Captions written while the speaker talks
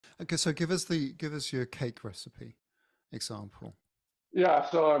Okay, so give us your cake recipe example. Yeah,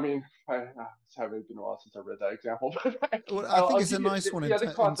 so I mean, it's having been a while since I read that example, but Well, I I'll, think I'll it's a give you nice one yeah, the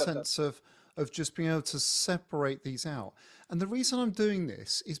in concept of sense of just being able to separate these out. And the reason I'm doing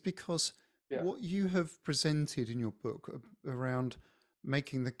this is because yeah, what you have presented in your book around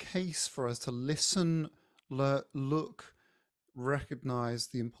making the case for us to listen, look, recognize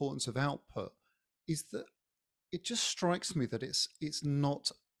the importance of output is that it just strikes me that it's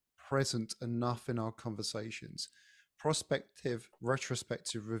not present enough in our conversations. Prospective,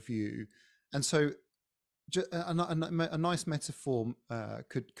 retrospective review, and so a nice metaphor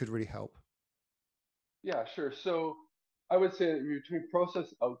could really help. yeah, sure. So I would say that between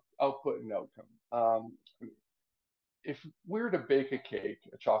process, output, and outcome. If we were to bake a cake,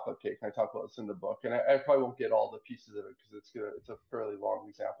 a chocolate cake, and I talk about this in the book, and I probably won't get all the pieces of it because it's a fairly long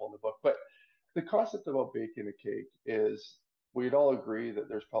example in the book, but the concept about baking a cake is we'd all agree that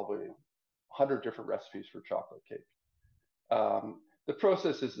there's probably 100 different recipes for chocolate cake. The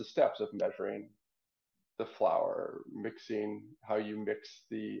process is the steps of measuring the flour, mixing how you mix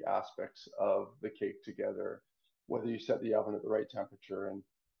the aspects of the cake together, whether you set the oven at the right temperature. And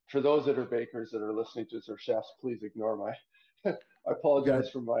for those that are bakers that are listening to this or chefs, please ignore my. I You're gonna, apologize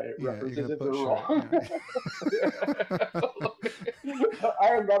for my yeah, you're references gonna if they're butcher wrong. it. Yeah, I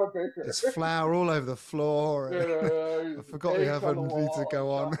am not a baker. there's flour all over the floor. I forgot the Eggs on the oven needs to wall,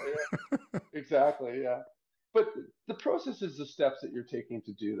 go on. chocolate. Yeah, exactly. Yeah, but the process is the steps that you're taking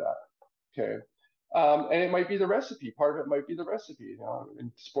to do that. Okay. And it might be the recipe. Part of it might be the recipe. You know,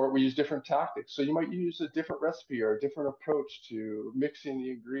 in sport, we use different tactics. So you might use a different recipe or a different approach to mixing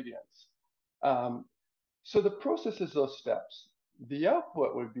the ingredients. Um, so the process is those steps. The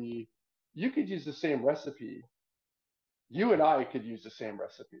output would be you could use the same recipe. You and I could use the same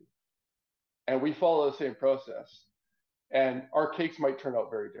recipe, and we follow the same process. And our cakes might turn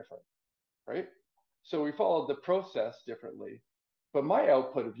out very different, right? So we followed the process differently, but my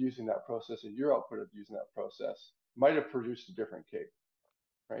output of using that process and your output of using that process might have produced a different cake,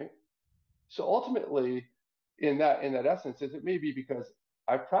 right? So ultimately, in that essence, is it may be because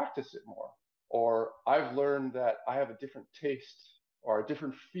I've practiced it more, or I've learned that I have a different taste or a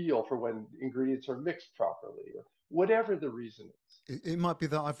different feel for when ingredients are mixed properly, or whatever the reason is. It might be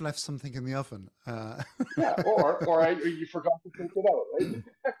that I've left something in the oven. Yeah, or you forgot to take it out, right?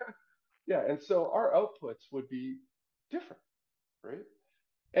 Yeah, and so our outputs would be different, right?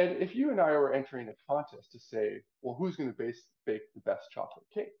 And if you and I were entering a contest to say, well, who's going to bake the best chocolate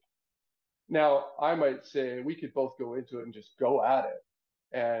cake? Now, I might say we could both go into it and just go at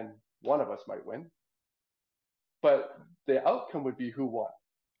it, and one of us might win, but the outcome would be who won.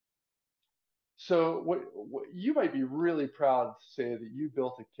 So what you might be really proud to say that you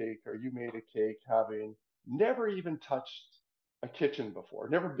built a cake or you made a cake having never even touched a kitchen before,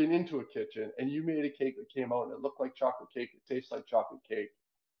 never been into a kitchen, and you made a cake that came out and it looked like chocolate cake, it tastes like chocolate cake,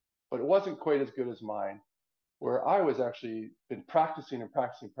 but it wasn't quite as good as mine, where I was actually been practicing and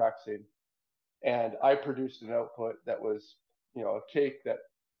practicing, practicing, and I produced an output that was, a cake that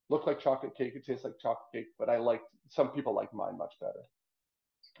looked like chocolate cake, it tastes like chocolate cake, but some people like mine much better,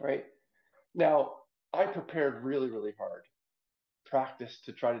 right? Now, I prepared really, really hard, practiced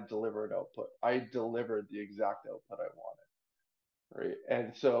to try to deliver an output. I delivered the exact output I wanted, right?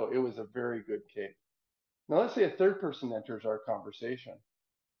 And so it was a very good cake. Now, let's say a third person enters our conversation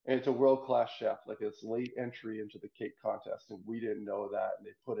and it's a world class chef, like it's late entry into the cake contest, and we didn't know that, and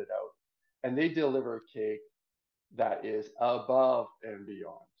they put it out, and they deliver a cake that is above and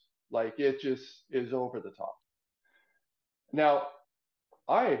beyond, like it just is over the top. Now,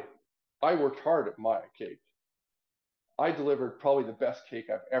 I I worked hard at my cake. I delivered probably the best cake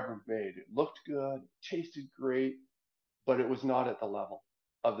I've ever made. It looked good, tasted great, but it was not at the level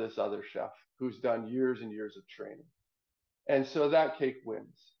of this other chef who's done years and years of training. And so that cake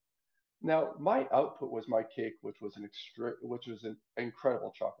wins. Now, my output was my cake, which was an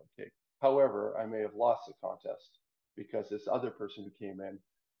incredible chocolate cake. However, I may have lost the contest because this other person who came in,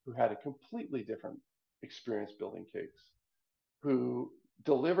 who had a completely different experience building cakes, who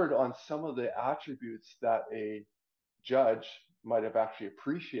delivered on some of the attributes that a judge might have actually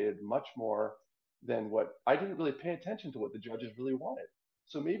appreciated much more than what I didn't really pay attention to what the judges really wanted.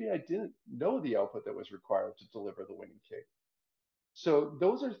 So maybe I didn't know the output that was required to deliver the winning cake. So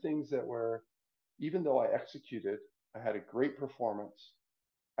those are things that were, even though I executed, I had a great performance,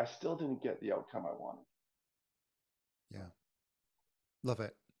 I still didn't get the outcome I wanted. Yeah, love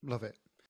it, love it.